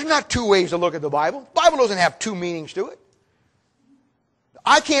 There's not 2 ways to look at the Bible. The Bible doesn't have 2 meanings to it.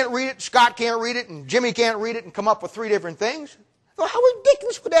 I can't read it, Scott can't read it, and Jimmy can't read it and come up with 3 different things. Well, how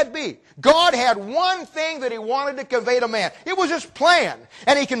ridiculous would that be? God had one thing that He wanted to convey to man. It was His plan.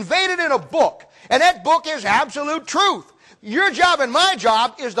 And He conveyed it in a book. And that book is absolute truth. Your job and my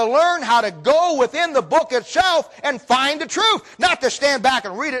job is to learn how to go within the book itself and find the truth. Not to stand back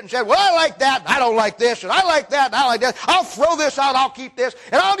and read it and say, well, I like that, and I don't like this, and I like that, and I like that. I'll throw this out, I'll keep this,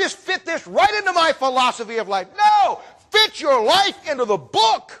 and I'll just fit this right into my philosophy of life. No! Fit your life into the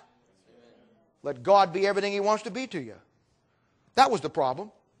book. Let God be everything He wants to be to you. That was the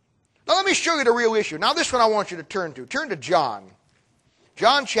problem. Now let me show you the real issue. Now this one I want you to turn to. Turn to John.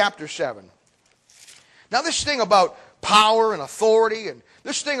 John chapter 7. Now this thing about power and authority and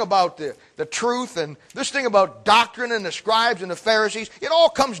this thing about the truth and this thing about doctrine and the scribes and the Pharisees, it all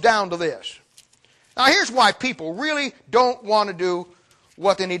comes down to this. Now here's why people really don't want to do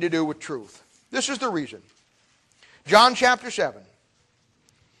what they need to do with truth. This is the reason. John chapter 7.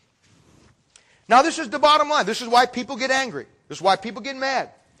 Now this is the bottom line. This is why people get angry. This is why people get mad.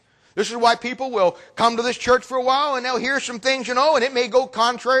 This is why people will come to this church for a while and they'll hear some things, and it may go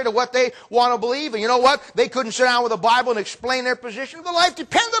contrary to what they want to believe. And you know what? They couldn't sit down with a Bible and explain their position. Their life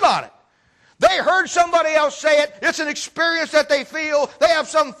depended on it. They heard somebody else say it. It's an experience that they feel. They have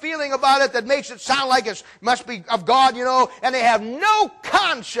some feeling about it that makes it sound like it must be of God, and they have no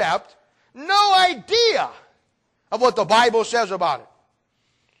concept, no idea of what the Bible says about it.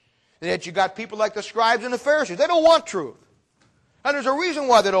 And yet you got people like the scribes and the Pharisees. They don't want truth. And there's a reason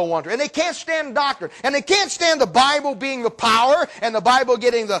why they don't want to. And they can't stand doctrine. And they can't stand the Bible being the power and the Bible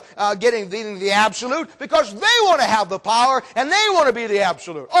getting the absolute, because they want to have the power and they want to be the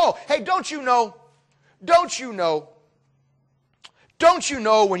absolute. Oh, hey, don't you know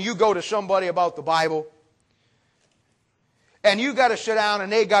when you go to somebody about the Bible and you got to sit down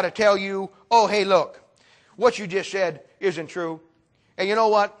and they got to tell you, oh, hey, look, what you just said isn't true. And you know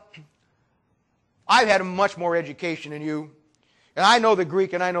what? I've had much more education than you. And I know the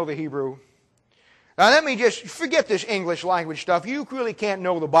Greek and I know the Hebrew. Now let me just forget this English language stuff. You really can't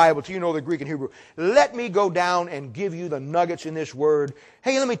know the Bible till you know the Greek and Hebrew. Let me go down and give you the nuggets in this word.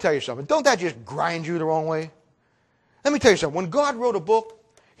 Hey, let me tell you something. Don't that just grind you the wrong way? Let me tell you something. When God wrote a book,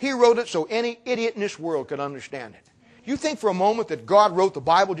 He wrote it so any idiot in this world could understand it. You think for a moment that God wrote the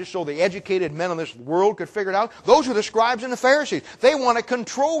Bible just so the educated men in this world could figure it out? Those are the scribes and the Pharisees. They want to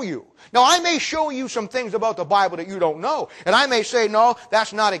control you. Now, I may show you some things about the Bible that you don't know. And I may say, no,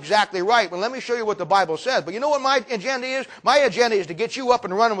 that's not exactly right. Well, let me show you what the Bible says. But you know what my agenda is? My agenda is to get you up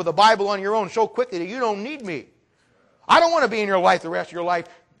and running with the Bible on your own so quickly that you don't need me. I don't want to be in your life the rest of your life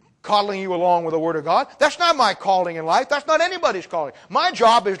coddling you along with the Word of God. That's not my calling in life. That's not anybody's calling. My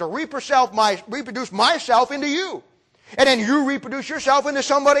job is to reproduce myself into you. And then you reproduce yourself into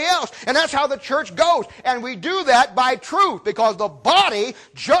somebody else. And that's how the church goes. And we do that by truth, because the body,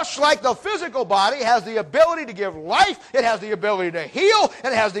 just like the physical body, has the ability to give life, it has the ability to heal,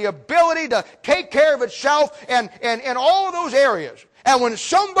 and it has the ability to take care of itself and all of those areas. And when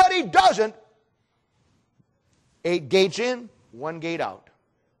somebody doesn't, 8 gates in, 1 gate out.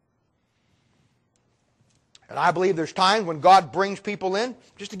 And I believe there's times when God brings people in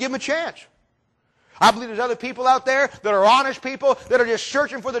just to give them a chance. I believe there's other people out there that are honest people that are just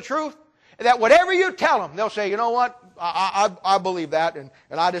searching for the truth. And that whatever you tell them, they'll say, you know what, I believe that, and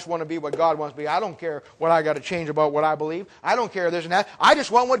I just want to be what God wants to be. I don't care what I got to change about what I believe. I don't care this and that. I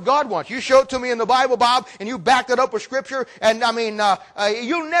just want what God wants. You show it to me in the Bible, Bob, and you backed it up with Scripture, and I mean,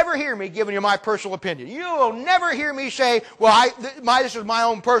 you'll never hear me giving you my personal opinion. You will never hear me say, well, this is my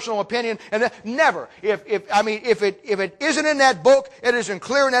own personal opinion, and never. If it isn't in that book, it isn't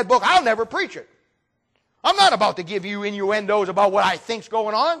clear in that book, I'll never preach it. I'm not about to give you innuendos about what I think's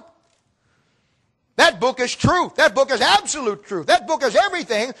going on. That book is truth. That book is absolute truth. That book is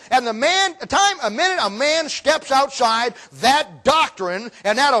everything. And a man steps outside that doctrine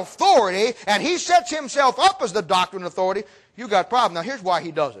and that authority, and he sets himself up as the doctrine and authority, you got a problem. Now here's why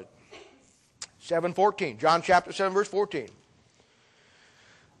he does it. 7:14, John chapter 7, verse 14.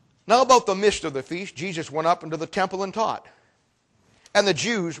 Now about the midst of the feast, Jesus went up into the temple and taught. And the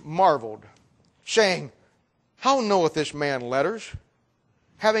Jews marveled, saying, how knoweth this man letters,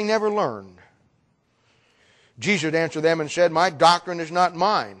 having never learned? Jesus answered them and said, my doctrine is not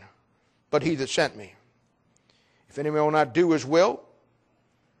mine, but he that sent me. If any man will not do his will,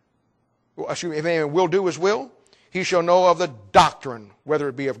 if any man will do his will, he shall know of the doctrine, whether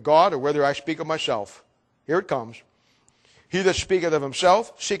it be of God or whether I speak of myself. Here it comes. He that speaketh of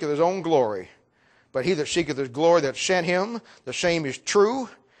himself seeketh his own glory, but he that seeketh his glory that sent him, the same is true,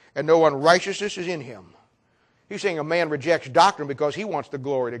 and no unrighteousness is in him. He's saying a man rejects doctrine because he wants the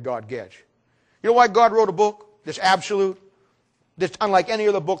glory that God gets. You know why God wrote a book that's absolute, that's unlike any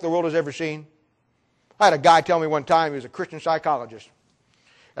other book the world has ever seen? I had a guy tell me one time, he was a Christian psychologist,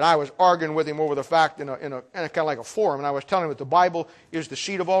 and I was arguing with him over the fact in a kind of like a forum, and I was telling him that the Bible is the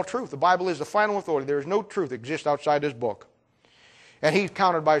seat of all truth. The Bible is the final authority. There is no truth that exists outside this book. And he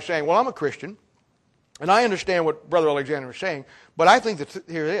countered by saying, well, I'm a Christian, and I understand what Brother Alexander is saying, but I think that,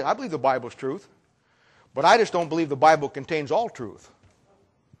 here it is, I believe the Bible is truth. But I just don't believe the Bible contains all truth.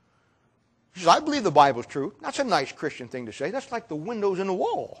 He says, I believe the Bible's truth. That's a nice Christian thing to say. That's like the windows in the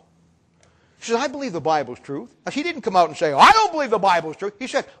wall. He says, I believe the Bible's truth. Now, he didn't come out and say, I don't believe the Bible's truth. He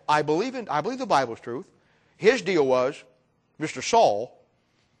said, I believe the Bible's truth. His deal was, Mr. Saul,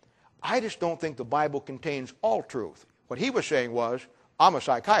 I just don't think the Bible contains all truth. What he was saying was, I'm a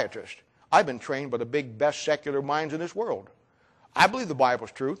psychiatrist. I've been trained by the big, best secular minds in this world. I believe the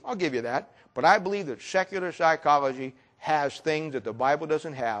Bible's truth. I'll give you that. But I believe that secular psychology has things that the Bible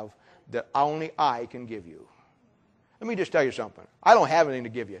doesn't have that only I can give you. Let me just tell you something. I don't have anything to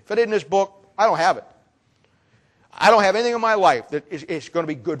give you. If it isn't this book, I don't have it. I don't have anything in my life that is going to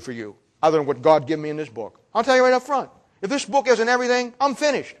be good for you other than what God gave me in this book. I'll tell you right up front. If this book isn't everything, I'm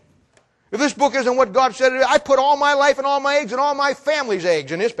finished. If this book isn't what God said it is, I put all my life and all my eggs and all my family's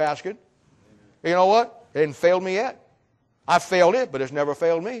eggs in this basket. You know what? It hasn't failed me yet. I've failed it, but it's never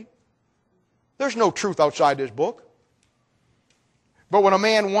failed me. There's no truth outside this book. But when a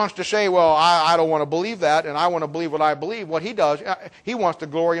man wants to say, well, I don't want to believe that, and I want to believe what I believe, what he does, he wants to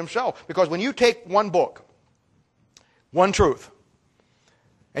glory himself. Because when you take one book, one truth,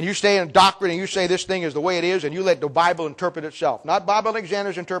 and you stay in doctrine and you say this thing is the way it is and you let the Bible interpret itself. Not Bob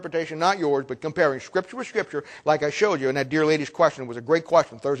Alexander's interpretation, not yours, but comparing Scripture with Scripture like I showed you. And that dear lady's question was a great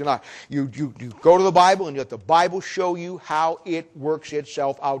question Thursday night. You go to the Bible and you let the Bible show you how it works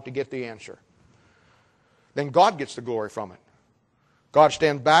itself out to get the answer. Then God gets the glory from it. God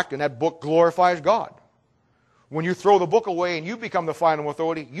stands back and that book glorifies God. When you throw the book away and you become the final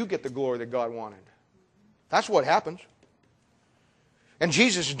authority, you get the glory that God wanted. That's what happens. And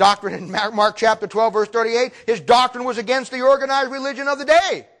Jesus' doctrine in Mark chapter 12, verse 38, his doctrine was against the organized religion of the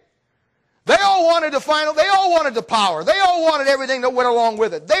day. They all wanted they all wanted the power. They all wanted everything that went along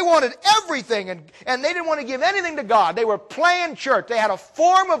with it. They wanted everything, and they didn't want to give anything to God. They were playing church. They had a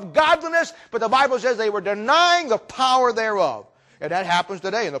form of godliness, but the Bible says they were denying the power thereof. And that happens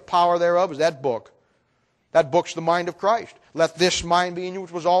today, and the power thereof is that book. That book's the mind of Christ. Let this mind be in you,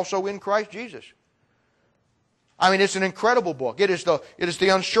 which was also in Christ Jesus. I mean, it's an incredible book. It is the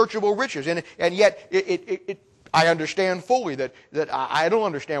unsearchable riches. And yet, I understand fully that I don't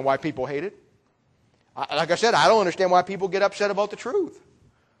understand why people hate it. Like I said, I don't understand why people get upset about the truth.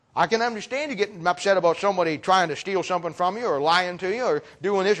 I can understand you getting upset about somebody trying to steal something from you or lying to you or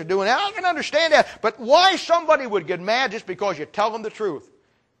doing this or doing that. I can understand that. But why somebody would get mad just because you tell them the truth?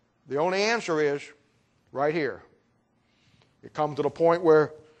 The only answer is right here. It comes to the point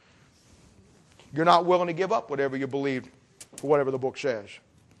where you're not willing to give up whatever you believe for whatever the book says.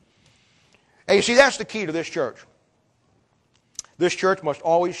 And you see, that's the key to this church. This church must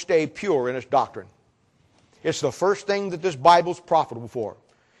always stay pure in its doctrine. It's the first thing that this Bible's profitable for.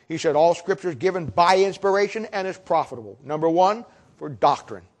 He said all Scripture is given by inspiration and is profitable. Number one, for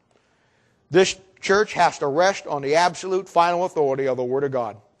doctrine. This church has to rest on the absolute final authority of the Word of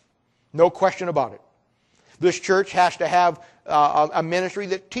God. No question about it. This church has to have a ministry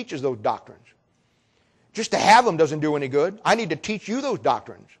that teaches those doctrines. Just to have them doesn't do any good. I need to teach you those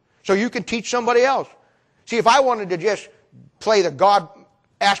doctrines so you can teach somebody else. See, if I wanted to just play the God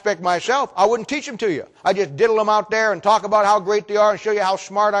aspect myself, I wouldn't teach them to you. I just diddle them out there and talk about how great they are and show you how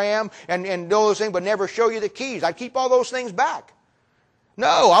smart I am and do all those things, but never show you the keys. I'd keep all those things back.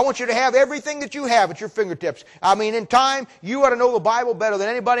 No, I want you to have everything that you have at your fingertips. I mean, in time, you ought to know the Bible better than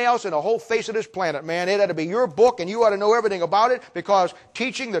anybody else in the whole face of this planet, man. It ought to be your book, and you ought to know everything about it, because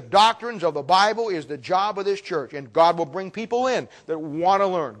teaching the doctrines of the Bible is the job of this church. And God will bring people in that want to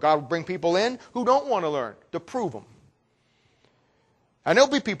learn. God will bring people in who don't want to learn, to prove them. And there'll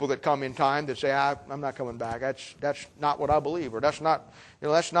be people that come in time that say, I'm not coming back. That's not what I believe, or that's not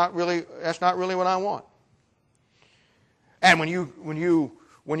really what I want. And when you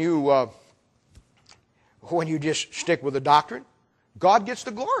just stick with the doctrine, God gets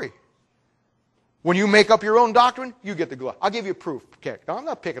the glory. When you make up your own doctrine, you get the glory. I'll give you a proof. Okay. Now, I'm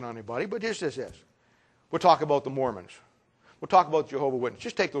not picking on anybody, but just this. We'll talk about the Mormons. We'll talk about the Jehovah's Witnesses.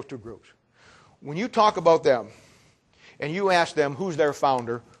 Just take those two groups. When you talk about them and you ask them who's their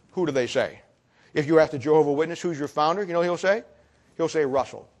founder, who do they say? If you ask the Jehovah's Witness, who's your founder, you know what he'll say? He'll say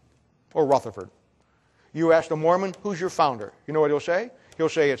Russell or Rutherford. You ask the Mormon, who's your founder? You know what he'll say? He'll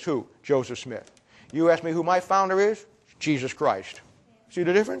say it's who? Joseph Smith. You ask me who my founder is? Jesus Christ. See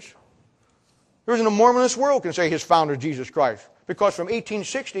the difference? There isn't a Mormon in this world can say his founder is Jesus Christ. Because from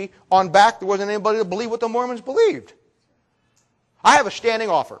 1860 on back, there wasn't anybody to believe what the Mormons believed. I have a standing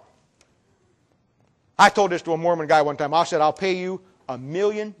offer. I told this to a Mormon guy one time. I said, I'll pay you $1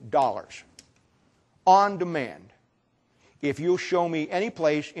 million on demand if you'll show me any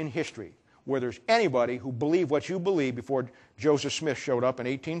place in history where there's anybody who believed what you believe before Joseph Smith showed up in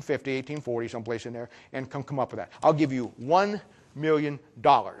 1850, 1840, someplace in there, and come up with that. I'll give you $1 million.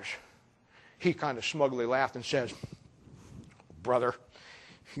 He kind of smugly laughed and says, brother,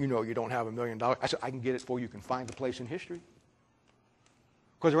 you know you don't have $1 million. I said, I can get it for you. You can find a place in history.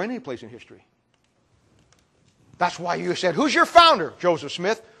 Because there ain't any place in history. That's why you said, who's your founder? Joseph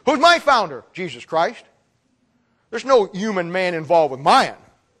Smith. Who's my founder? Jesus Christ. There's no human man involved with mine.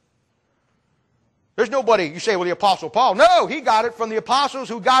 There's nobody, you say, well, the Apostle Paul. No, he got it from the apostles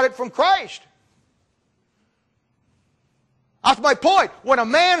who got it from Christ. That's my point. When a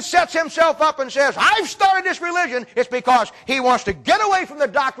man sets himself up and says, I've started this religion, it's because he wants to get away from the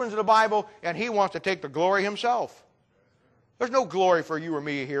doctrines of the Bible and he wants to take the glory himself. There's no glory for you or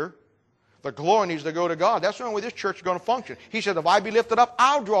me here. The glory needs to go to God. That's the only way this church is going to function. He said, if I be lifted up,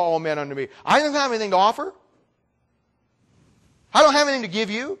 I'll draw all men unto me. I don't have anything to offer. I don't have anything to give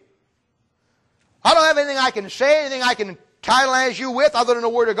you. I don't have anything I can say, anything I can titleize you with other than the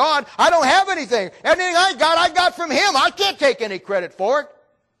Word of God. I don't have anything. Everything I got from Him. I can't take any credit for it.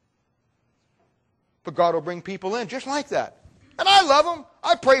 But God will bring people in just like that. And I love them.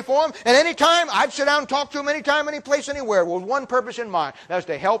 I pray for them. And anytime, I'd sit down and talk to them anytime, any place, anywhere, with one purpose in mind. That's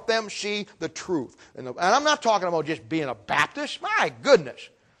to help them see the truth. And I'm not talking about just being a Baptist. My goodness.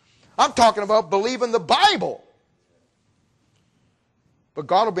 I'm talking about believing the Bible. But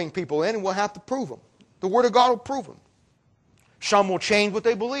God will bring people in and we'll have to prove them. The Word of God will prove them. Some will change what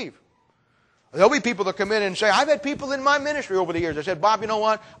they believe. There'll be people that come in and say, I've had people in my ministry over the years that said, Bob, you know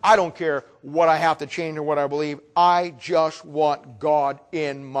what? I don't care what I have to change or what I believe. I just want God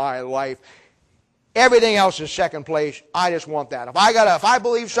in my life. Everything else is second place. I just want that. If I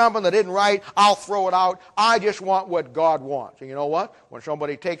believe something that isn't right, I'll throw it out. I just want what God wants. And you know what? When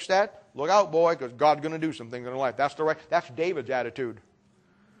somebody takes that, look out, boy, because God's going to do some things in their life. That's David's attitude.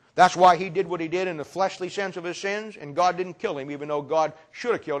 That's why he did what he did in the fleshly sense of his sins, and God didn't kill him, even though God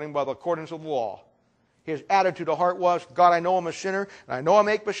should have killed him by the accordance of the law. His attitude of heart was, God, I know I'm a sinner, and I know I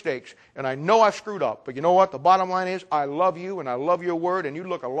make mistakes, and I know I've screwed up. But you know what? The bottom line is, I love you, and I love your word, and you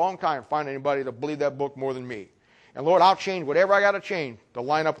look a long time to find anybody to believe that book more than me. And Lord, I'll change whatever I got to change to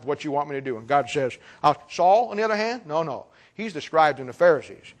line up with what you want me to do. And God says, Saul, on the other hand, no. He's the scribes and the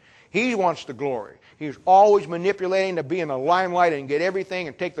Pharisees. He wants the glory. He's always manipulating to be in the limelight and get everything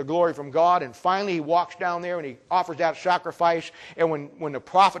and take the glory from God. And finally he walks down there and he offers that sacrifice. And when the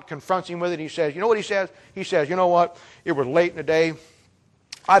prophet confronts him with it, he says, you know what he says? He says, you know what? It was late in the day.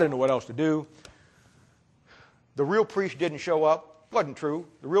 I didn't know what else to do. The real priest didn't show up. It wasn't true.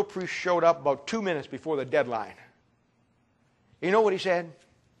 The real priest showed up about 2 minutes before the deadline. You know what he said?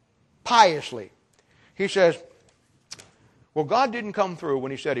 Piously. He says, well, God didn't come through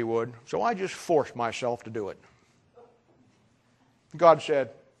when he said he would, so I just forced myself to do it. God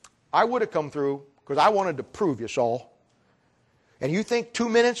said, I would have come through because I wanted to prove you, Saul. And you think 2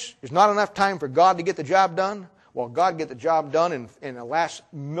 minutes is not enough time for God to get the job done? Well, God get the job done in the last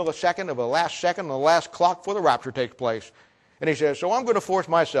millisecond of the last second of the last clock before the rapture takes place. And he says, so I'm going to force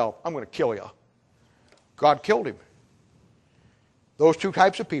myself. I'm going to kill you. God killed him. Those two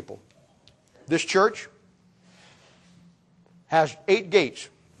types of people. This church has 8 gates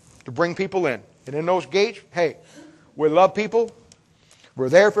to bring people in. And in those gates, hey, we love people. We're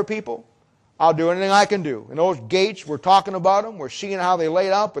there for people. I'll do anything I can do. In those gates, we're talking about them. We're seeing how they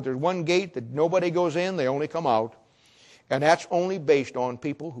laid out, but there's one gate that nobody goes in. They only come out. And that's only based on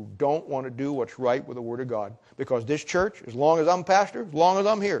people who don't want to do what's right with the Word of God. Because this church, as long as I'm pastor, as long as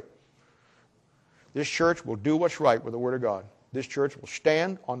I'm here, this church will do what's right with the Word of God. This church will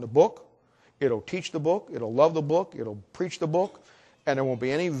stand on the book. It'll teach the book, it'll love the book, it'll preach the book, and there won't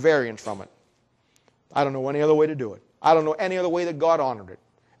be any variance from it. I don't know any other way to do it. I don't know any other way that God honored it.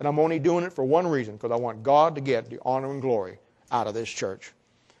 And I'm only doing it for one reason, because I want God to get the honor and glory out of this church.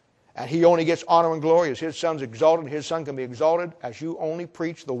 And He only gets honor and glory as His Son's exalted. His Son can be exalted as you only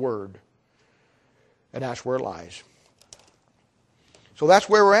preach the Word. And that's where it lies. So that's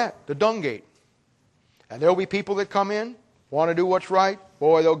where we're at, the dung gate. And there'll be people that come in, want to do what's right,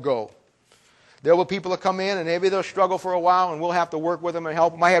 boy, they'll go. There will be people that come in and maybe they'll struggle for a while and we'll have to work with them and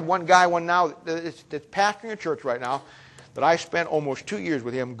help them. I had one guy that's pastoring a church right now that I spent almost 2 years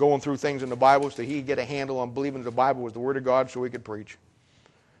with him going through things in the Bible so he'd get a handle on believing the Bible was the Word of God so he could preach.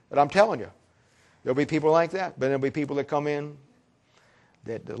 But I'm telling you, there'll be people like that. But there'll be people that come in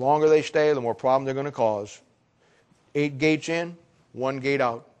that the longer they stay, the more problems they're going to cause. 8 gates in, 1 gate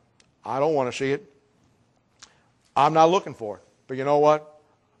out. I don't want to see it. I'm not looking for it. But you know what?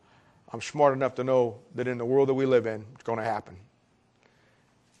 I'm smart enough to know that in the world that we live in, it's going to happen.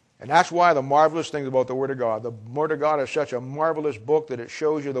 And that's why the marvelous things about the Word of God. The Word of God is such a marvelous book that it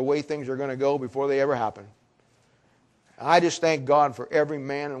shows you the way things are going to go before they ever happen. I just thank God for every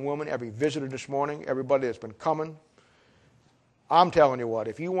man and woman, every visitor this morning, everybody that's been coming. I'm telling you what,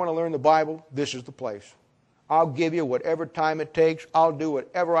 if you want to learn the Bible, this is the place. I'll give you whatever time it takes. I'll do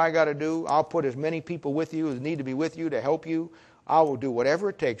whatever I got to do. I'll put as many people with you as need to be with you to help you. I will do whatever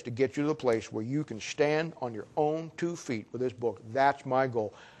it takes to get you to the place where you can stand on your own 2 feet with this book. That's my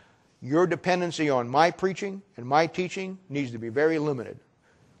goal. Your dependency on my preaching and my teaching needs to be very limited.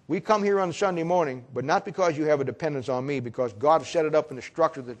 We come here on Sunday morning, but not because you have a dependence on me, because God set it up in the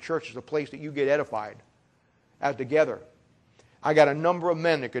structure of the church as a place that you get edified as together. I got a number of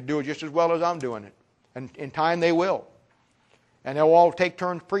men that could do it just as well as I'm doing it. And in time they will. And they'll all take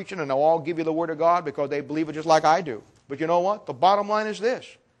turns preaching and they'll all give you the Word of God because they believe it just like I do. But you know what? The bottom line is this.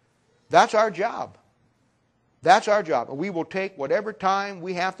 That's our job. That's our job. And we will take whatever time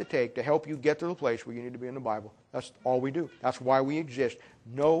we have to take to help you get to the place where you need to be in the Bible. That's all we do. That's why we exist.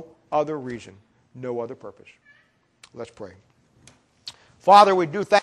 No other reason. No other purpose. Let's pray. Father, we do thank